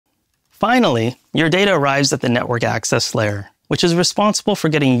Finally, your data arrives at the network access layer, which is responsible for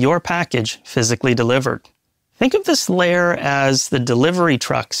getting your package physically delivered. Think of this layer as the delivery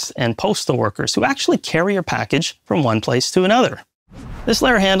trucks and postal workers who actually carry your package from one place to another. This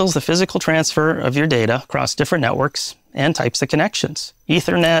layer handles the physical transfer of your data across different networks and types of connections: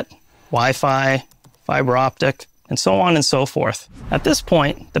 Ethernet, Wi-Fi, fiber optic, and so on and so forth. At this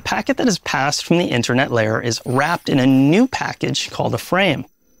point, the packet that is passed from the internet layer is wrapped in a new package called a frame.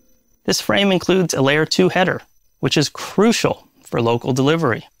 This frame includes a layer 2 header, which is crucial for local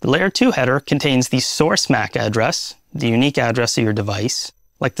delivery. The layer 2 header contains the source MAC address, the unique address of your device,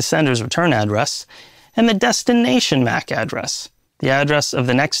 like the sender's return address, and the destination MAC address, the address of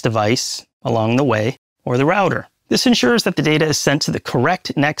the next device along the way, or the router. This ensures that the data is sent to the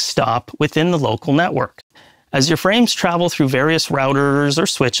correct next stop within the local network. As your frames travel through various routers or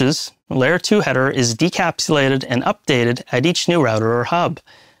switches, the layer 2 header is decapsulated and updated at each new router or hub,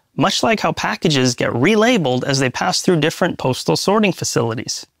 much like how packages get relabeled as they pass through different postal sorting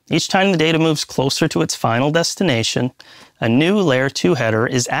facilities. Each time the data moves closer to its final destination, a new layer 2 header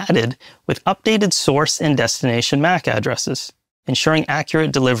is added with updated source and destination MAC addresses, ensuring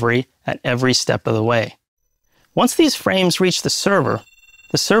accurate delivery at every step of the way. Once these frames reach the server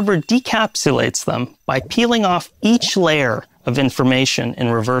decapsulates them by peeling off each layer of information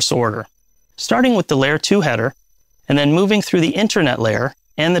in reverse order, starting with the layer 2 header and then moving through the internet layer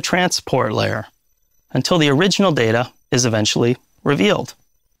and the transport layer until the original data is eventually revealed.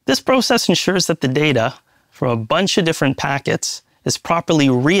 This process ensures that the data from a bunch of different packets is properly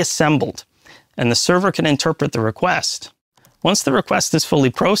reassembled and the server can interpret the request. Once the request is fully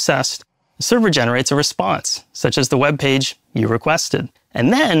processed, the server generates a response, such as the web page you requested,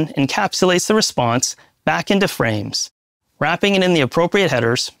 and then encapsulates the response back into frames, wrapping it in the appropriate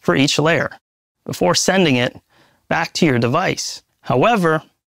headers for each layer, before sending it back to your device. However,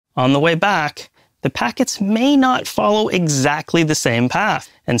 on the way back, the packets may not follow exactly the same path,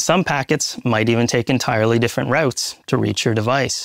 and some packets might even take entirely different routes to reach your device.